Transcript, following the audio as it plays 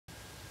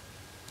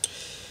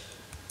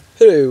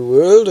Hello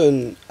world,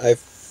 and I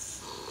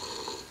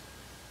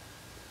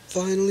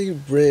finally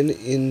ran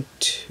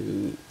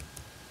into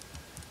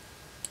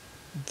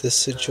the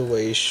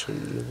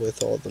situation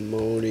with all the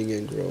moaning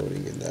and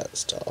groaning and that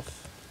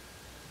stuff.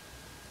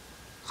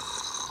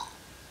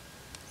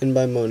 And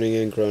by moaning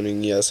and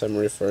groaning, yes, I'm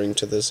referring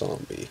to the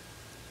zombie.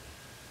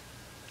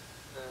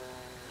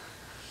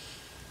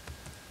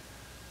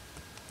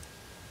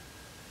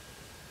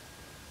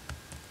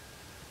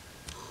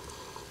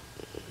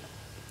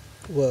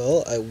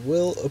 Well, I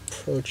will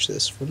approach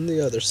this from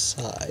the other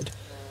side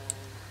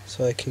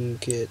so I can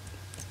get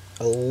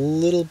a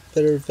little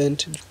better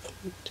vantage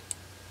point,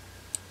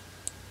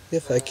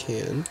 if I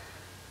can.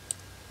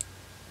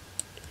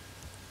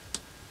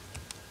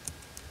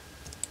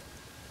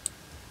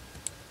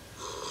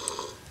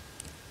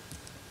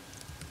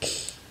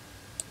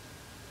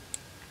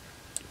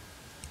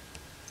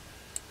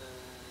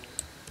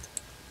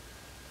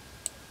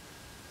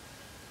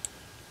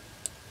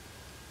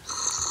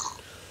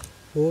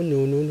 Oh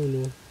no, no, no,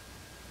 no.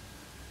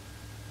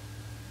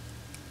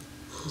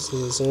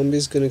 So the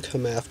zombie's gonna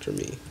come after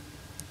me.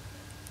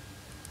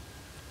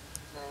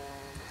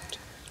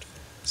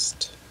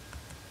 Fast.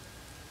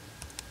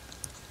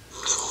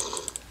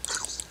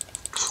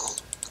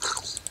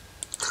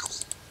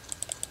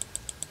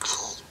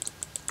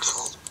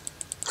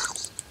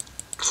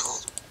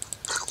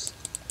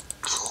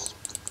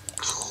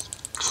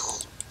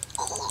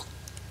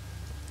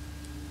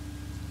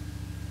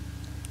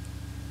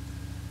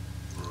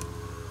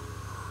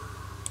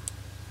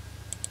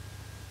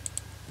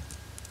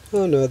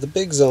 Oh no, the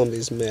big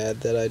zombie's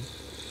mad that I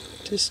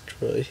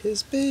destroy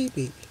his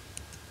baby.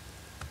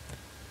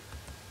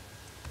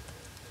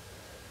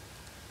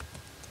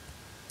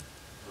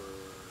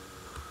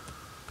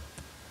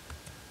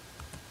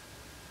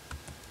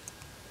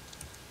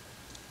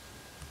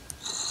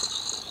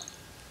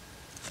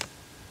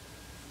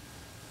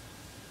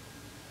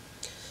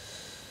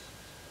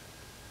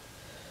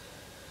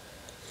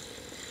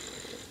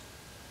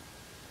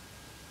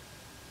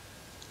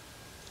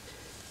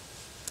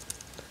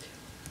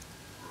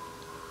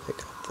 I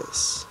got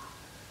this.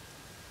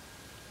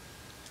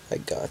 I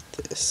got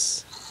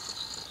this.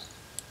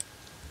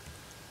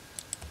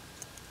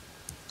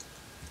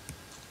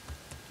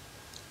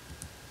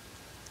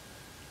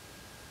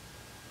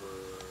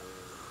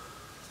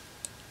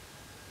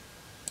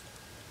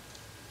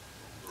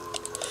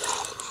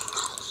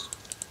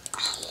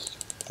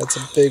 That's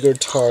a bigger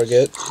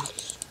target.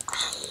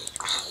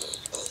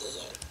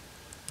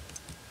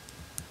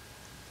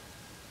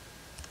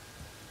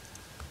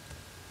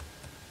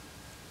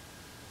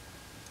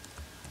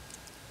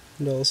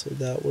 And also,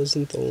 that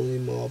wasn't the only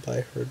mob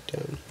I heard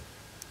down.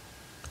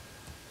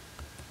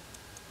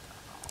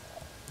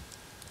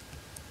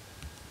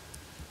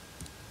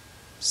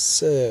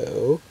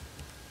 So,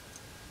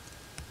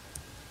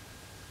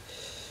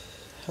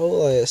 how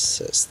will I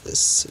assess this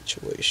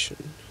situation?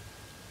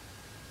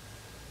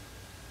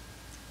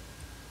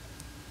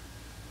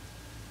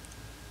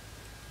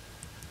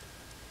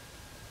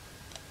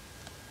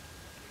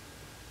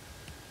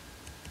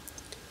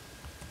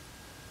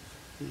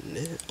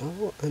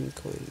 Now I'm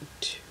going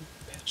to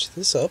patch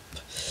this up.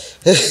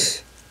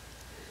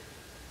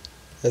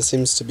 That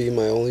seems to be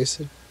my only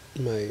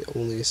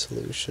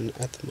solution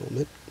at the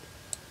moment.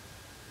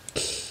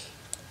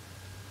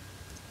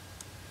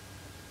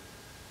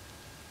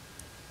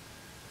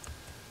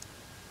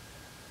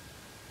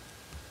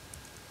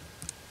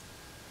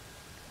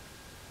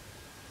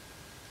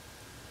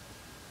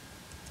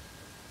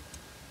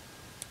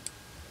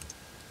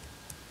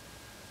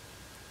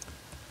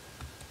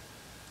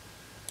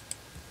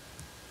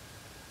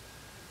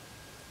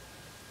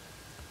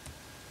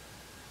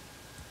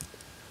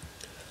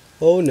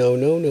 Oh no,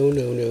 no, no,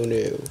 no, no,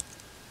 no.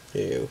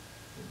 You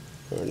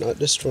are not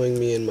destroying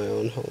me in my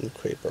own home,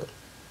 creeper.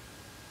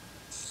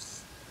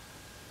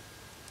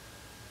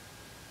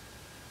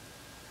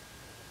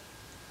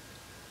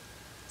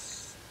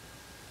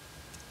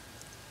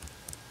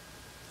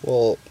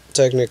 Well,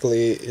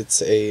 technically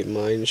it's a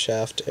mine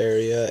shaft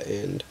area,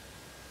 and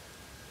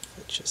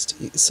I just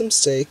eat some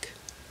steak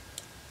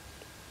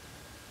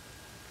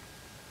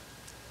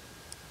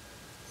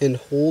and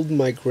hold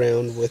my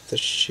ground with the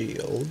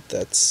shield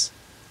that's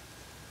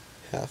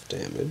half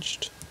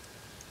damaged.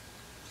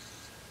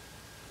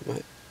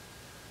 But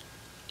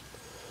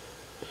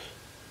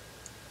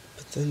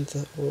then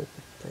the orb would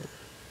burn.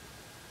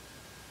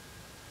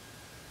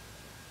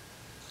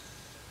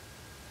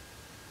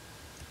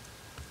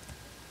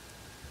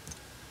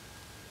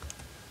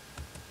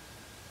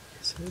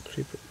 Is there a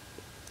creeper?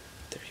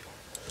 There you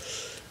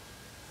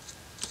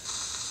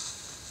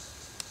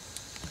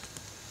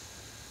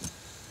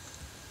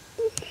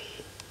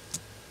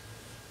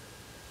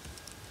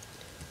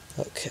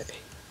are. Okay.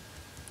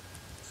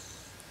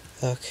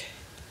 Okay.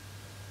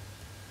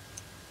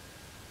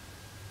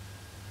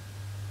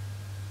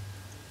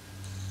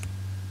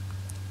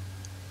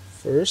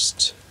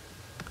 First,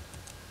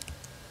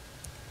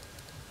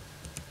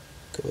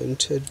 go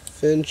into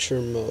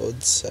adventure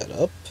mode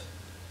setup.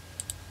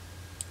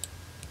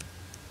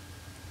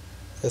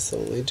 That's the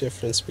only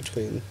difference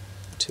between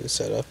two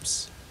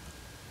setups.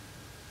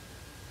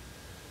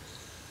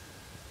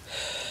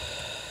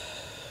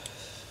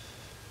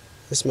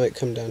 This might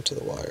come down to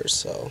the wires,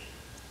 so...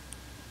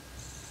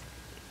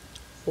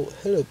 Oh,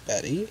 hello,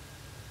 Betty.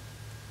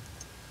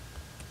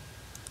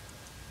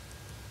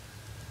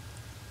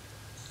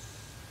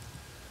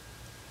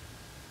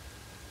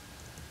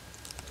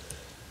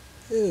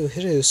 Ooh,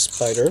 hello,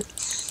 spider.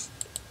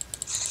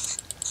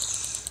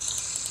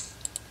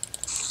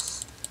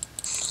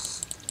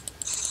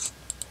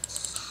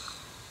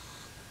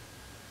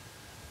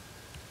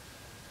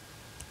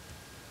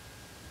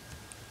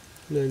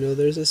 And I know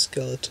there's a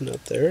skeleton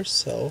up there,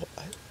 so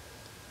I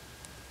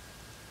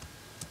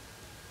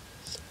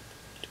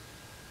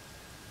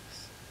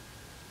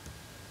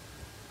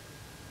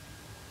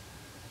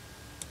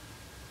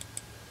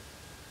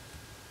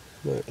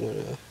might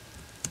wanna...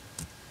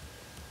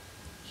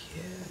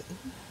 Yeah.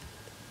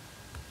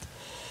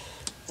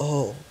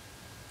 Oh.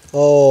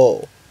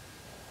 Oh.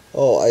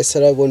 Oh, I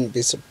said I wouldn't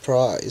be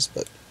surprised,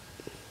 but...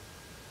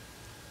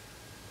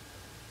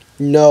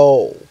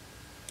 No.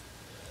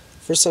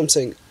 First I'm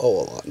saying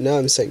oh a lot, now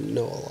I'm saying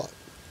no a lot.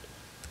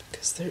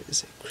 Because there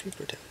is a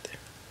creeper down there.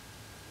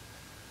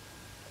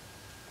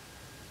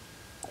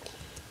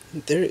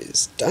 And there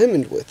is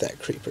diamond with that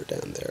creeper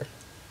down there.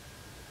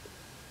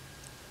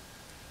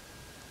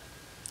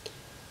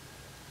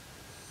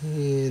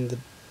 And the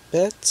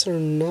bats are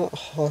not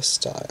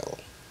hostile.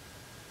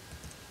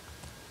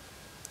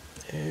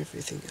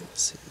 Everything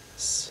else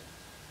is.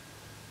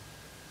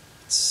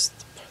 It's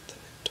the part that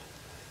I don't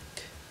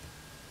like.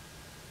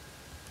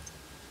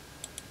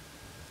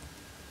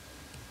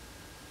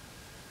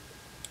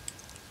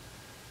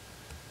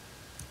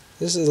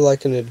 This is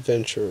like an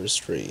adventurer's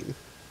dream.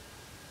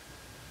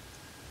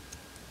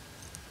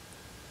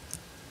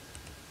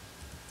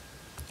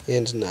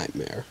 And a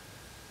nightmare.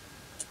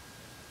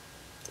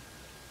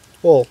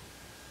 Well,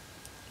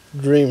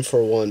 dream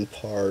for one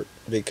part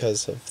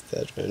because of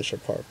the adventure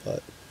part,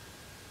 but...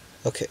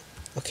 Okay.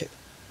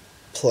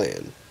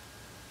 Plan.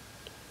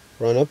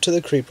 Run up to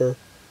the creeper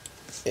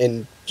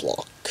and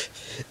block.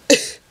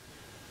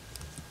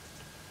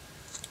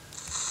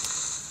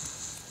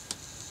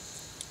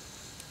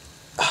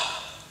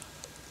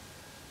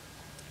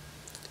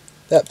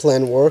 That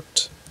plan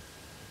worked.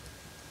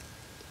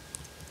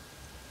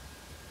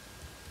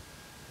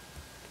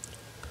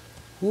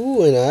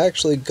 Ooh, and I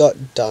actually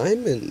got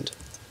diamond.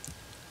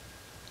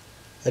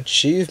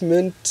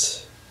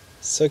 Achievement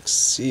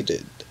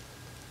succeeded.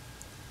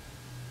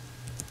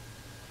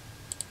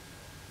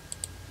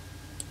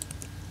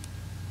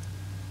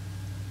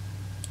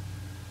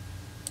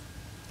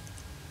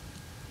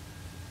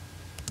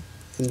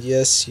 And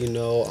yes, you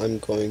know I'm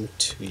going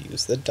to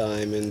use the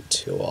diamond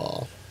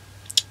to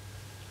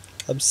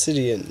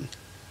obsidian.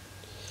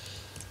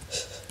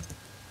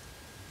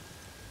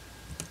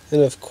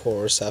 And of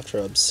course, after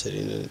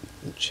obsidian, an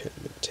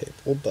enchantment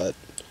table, but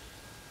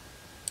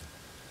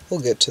we'll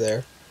get to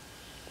there.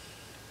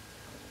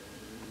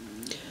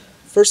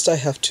 First, I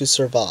have to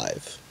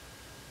survive.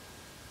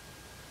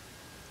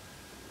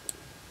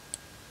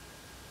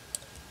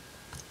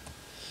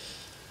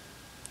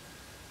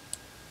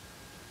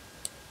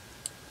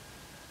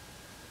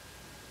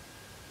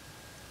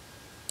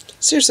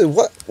 Seriously,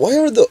 why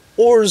are the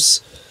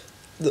ores,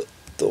 the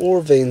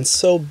ore veins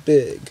so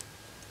big?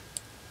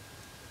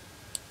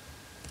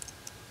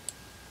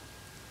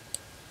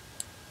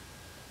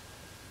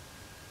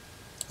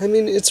 I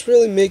mean, it's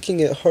really making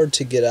it hard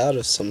to get out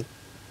of some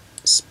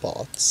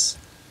spots.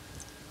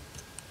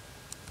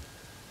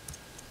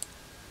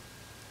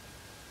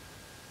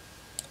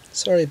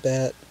 Sorry,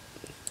 bat.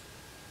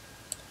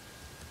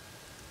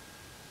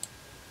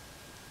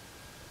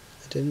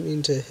 I didn't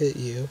mean to hit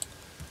you.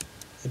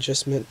 I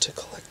just meant to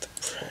collect the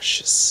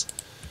precious,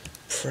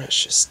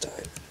 precious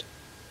diamond.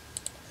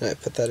 And I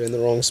put that in the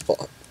wrong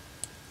spot.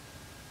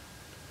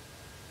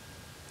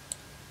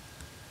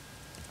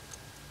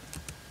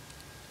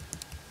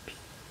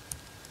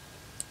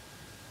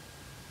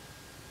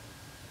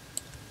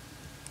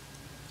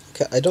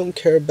 Okay, I don't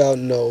care about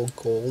no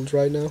gold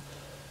right now.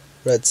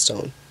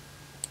 Redstone.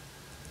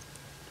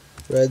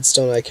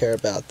 Redstone I care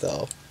about,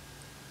 though.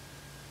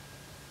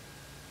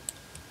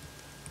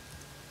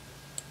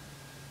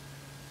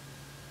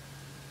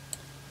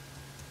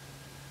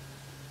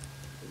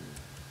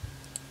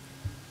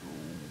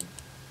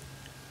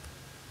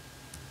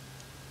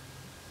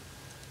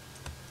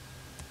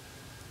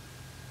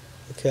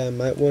 Okay, I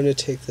might want to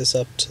take this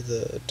up to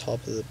the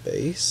top of the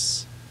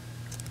base.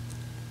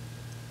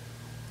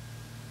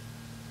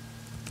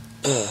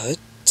 But...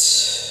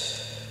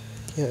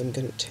 yeah, I'm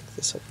gonna take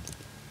this up.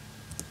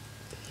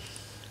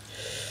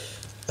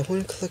 I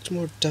want to collect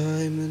more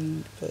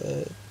diamond,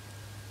 but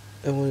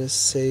I want to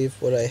save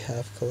what I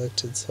have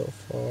collected so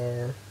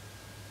far.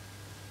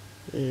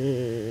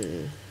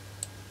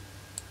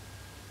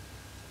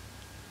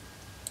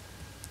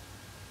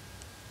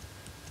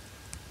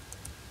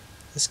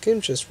 This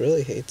game just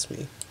really hates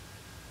me.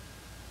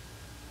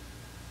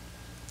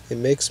 It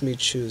makes me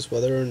choose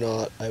whether or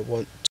not I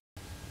want to.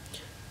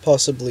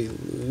 possibly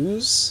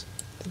lose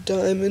the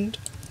diamond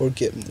or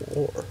get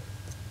more.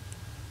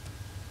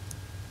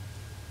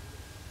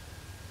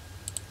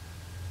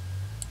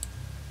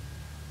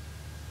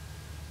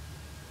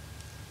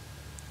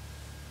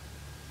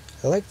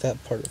 I like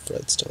that part of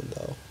redstone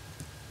though.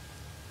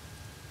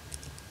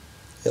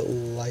 It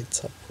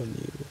lights up when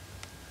you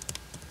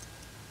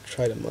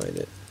try to mine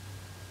it.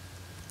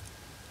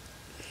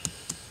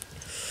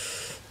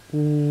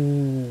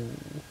 Ooh,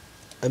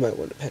 I might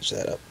want to patch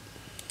that up.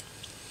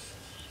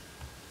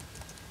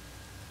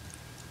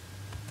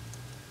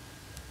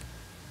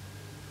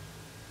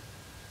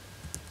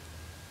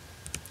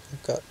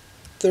 I've got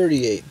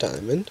 38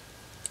 diamond.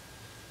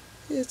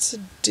 It's a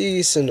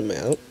decent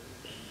amount.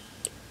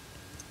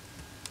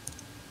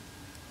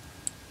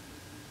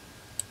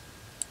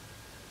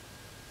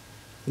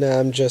 Nah,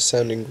 I'm just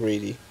sounding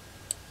greedy.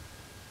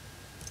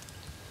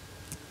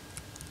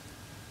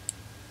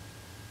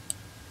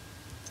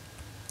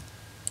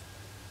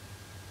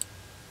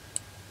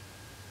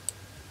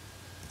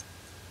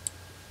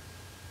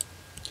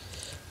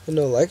 But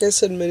no, like I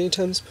said many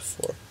times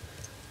before,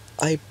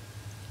 I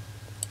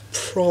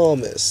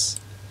promise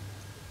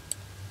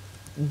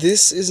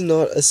this is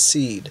not a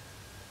seed.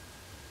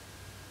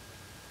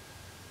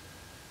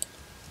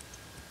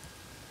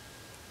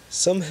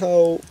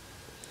 Somehow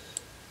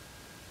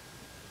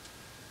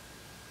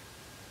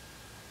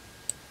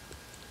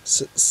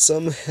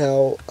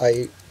somehow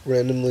I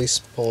randomly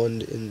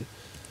spawned in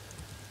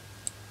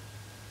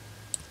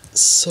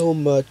so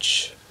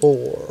much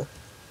ore.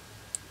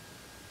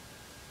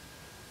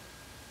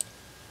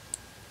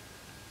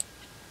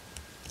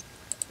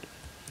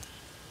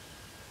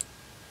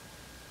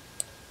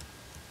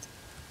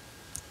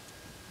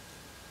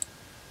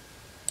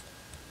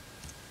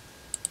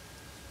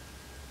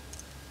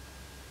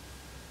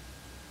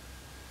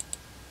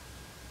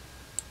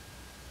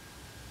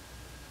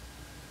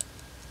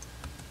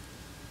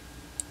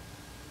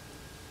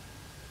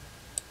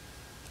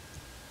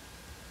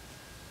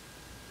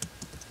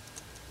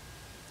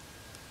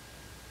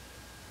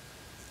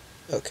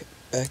 Okay,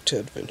 back to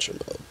adventure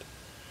mode.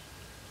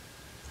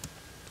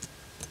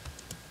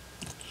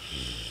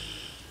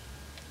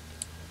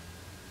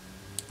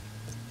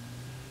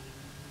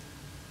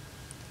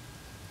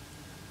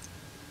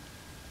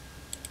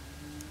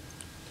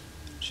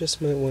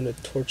 Just might want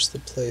to torch the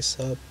place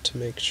up to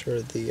make sure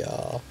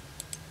the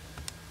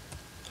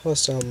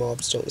hostile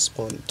mobs don't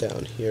spawn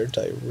down here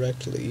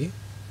directly.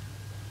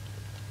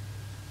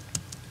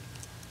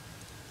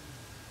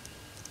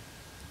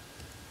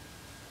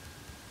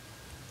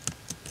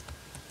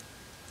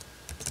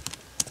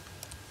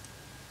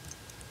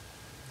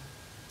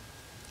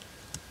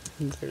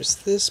 And there's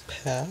this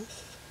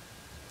path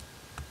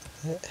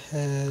that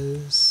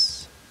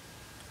has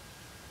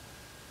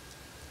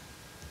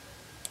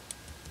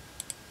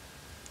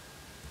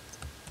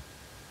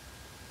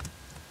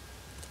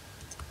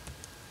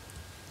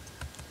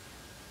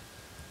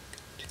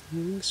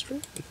continuing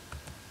string.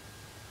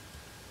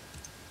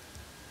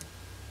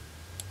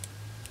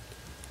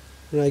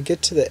 When I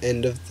get to the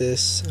end of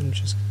this, I'm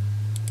just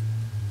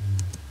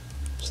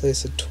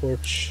place a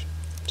torch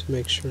to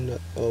make sure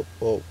not. Oh,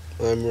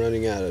 I'm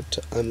running out of.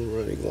 I'm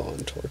running low on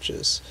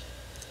torches.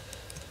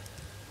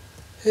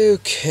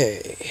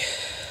 Okay.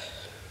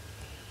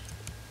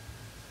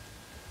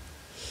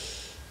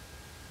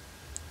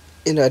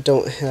 And I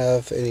don't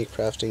have any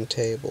crafting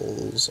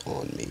tables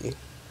on me.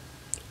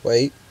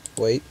 Wait.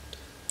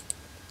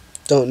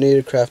 Don't need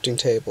a crafting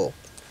table.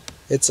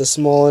 It's a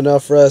small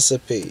enough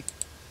recipe.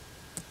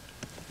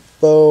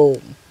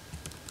 Boom.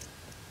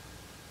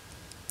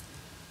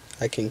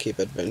 I can keep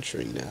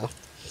adventuring now.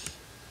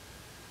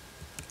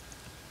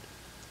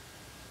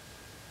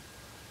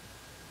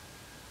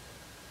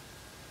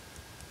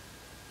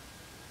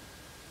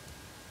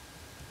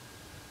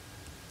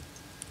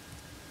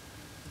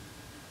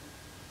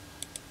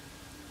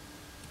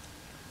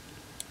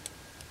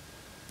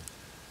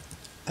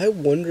 I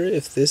wonder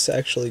if this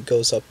actually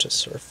goes up to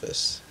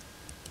surface.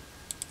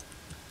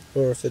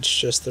 Or if it's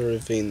just the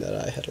ravine that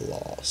I had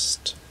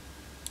lost.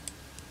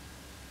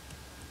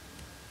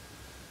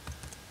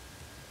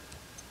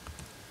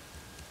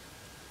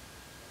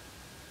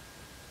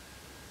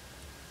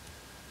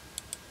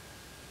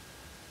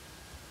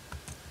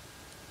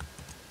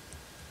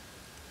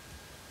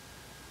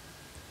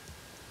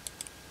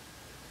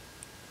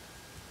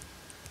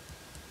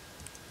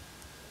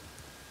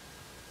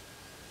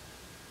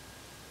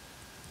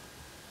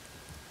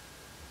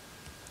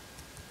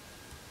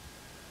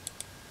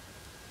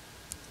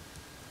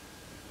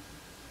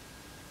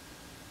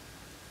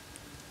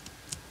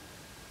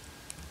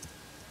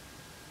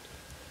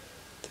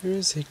 There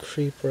is a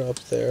creeper up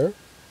there.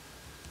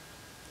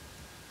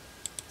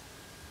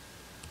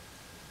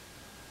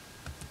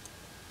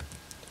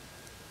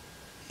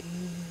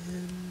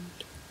 And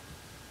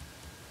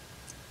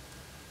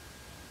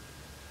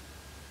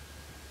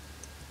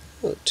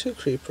oh, 2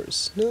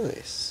 creepers.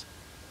 Nice.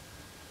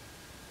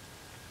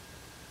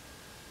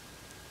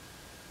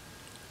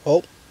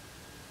 Oh.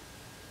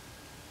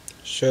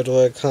 Should we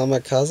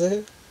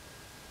kamikaze?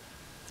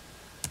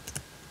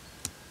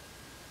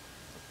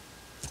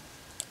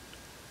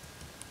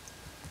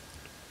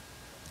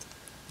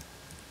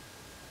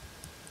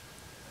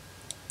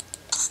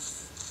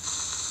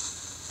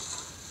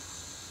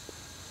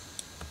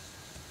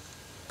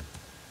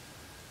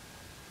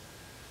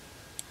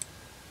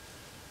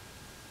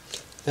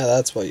 Now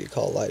that's what you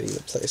call lighting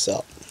the place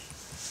up.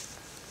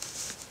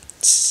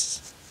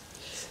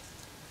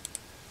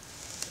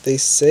 They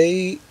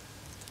say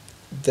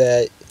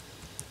that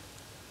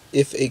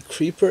if a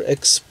creeper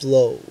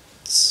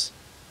explodes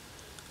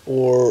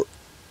or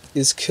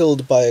is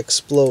killed by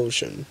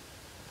explosion,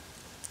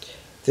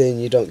 then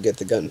you don't get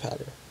the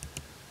gunpowder.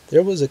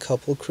 There was a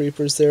couple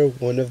creepers there.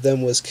 One of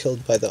them was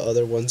killed by the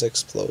other one's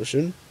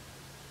explosion.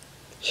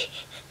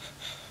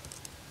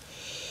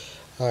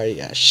 Are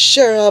you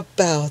sure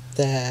about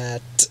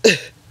that?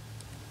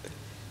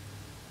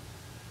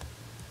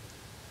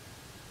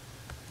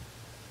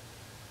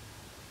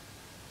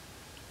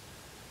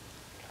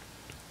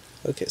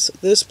 Okay, so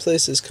this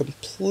place is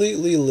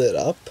completely lit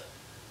up.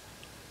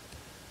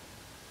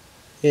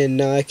 And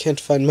now I can't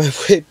find my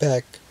way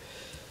back.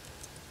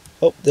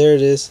 Oh, there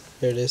it is.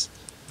 There it is.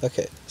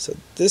 Okay, so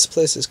this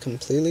place is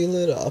completely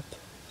lit up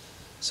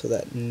so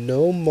that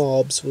no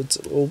mobs would...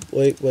 Oh,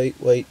 wait.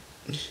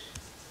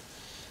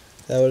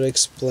 That would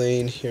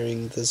explain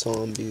hearing the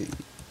zombie...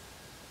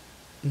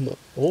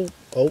 Oh,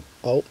 no.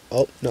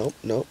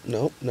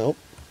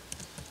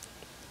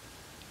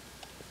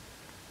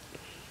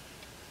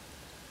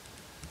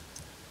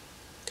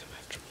 Come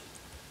after me.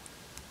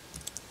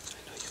 I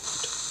know you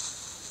want to.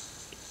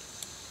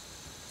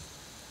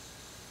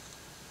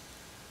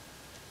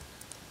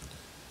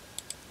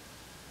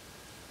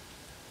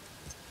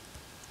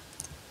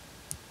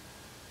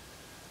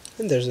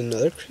 And there's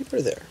another creeper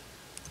there.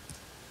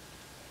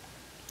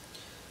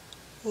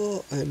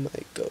 Well, I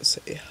might go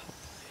say hi.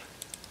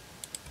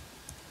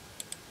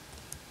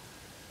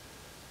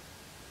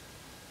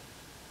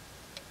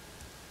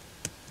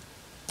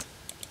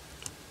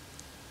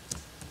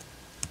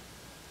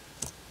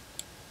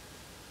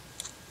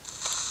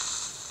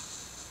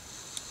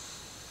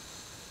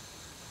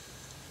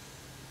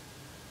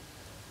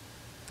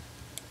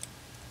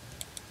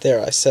 There,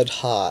 I said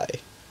hi.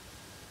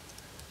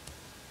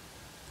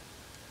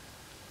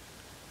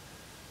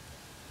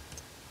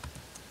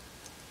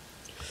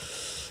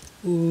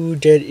 Ooh,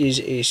 that is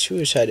a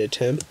suicide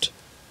attempt.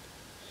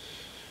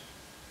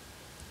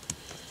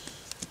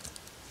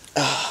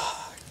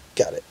 Ah,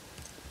 got it.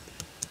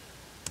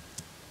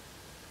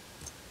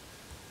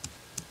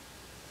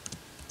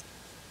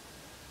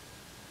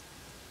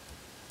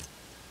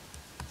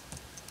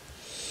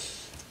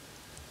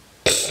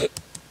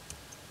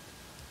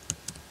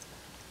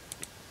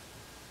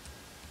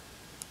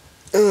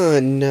 Ah,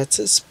 nuts,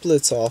 it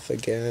splits off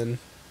again.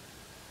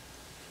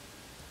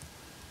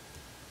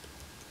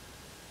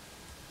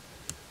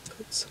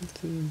 Put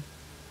something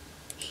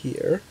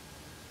here,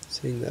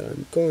 saying that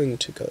I'm going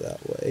to go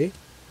that way.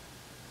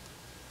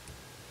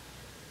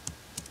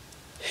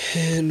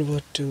 And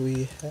what do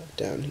we have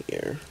down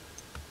here?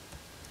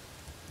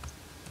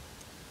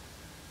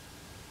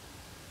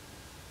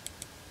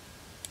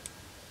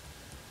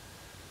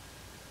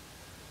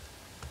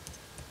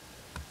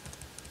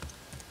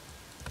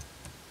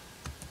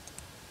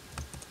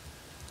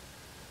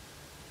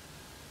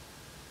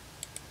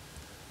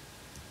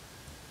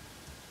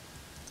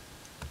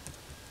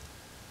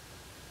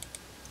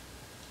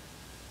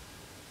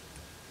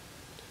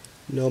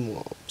 No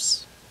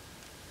mobs.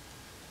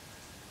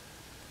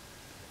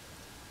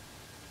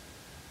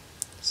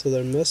 So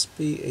there must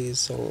be a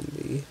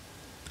zombie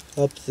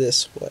up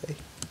this way.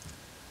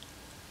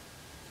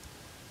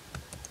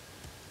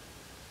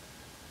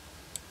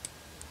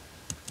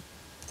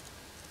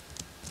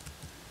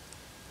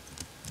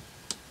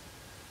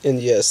 And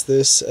yes,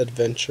 this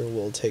adventure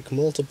will take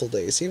multiple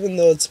days, even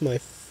though it's my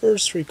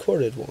first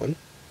recorded one.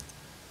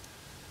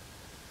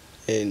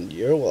 And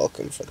you're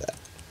welcome for that.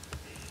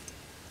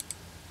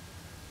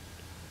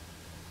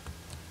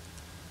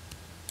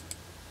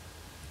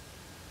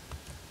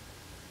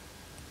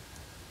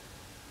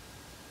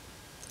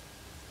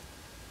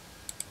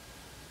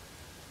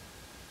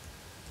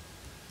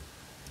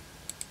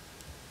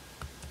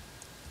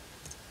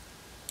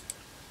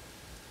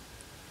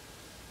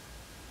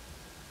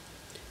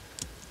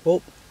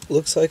 Well,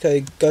 looks like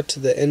I got to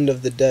the end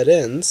of the dead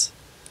ends,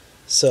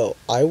 so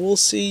I will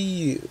see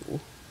you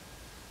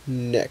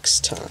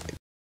next time.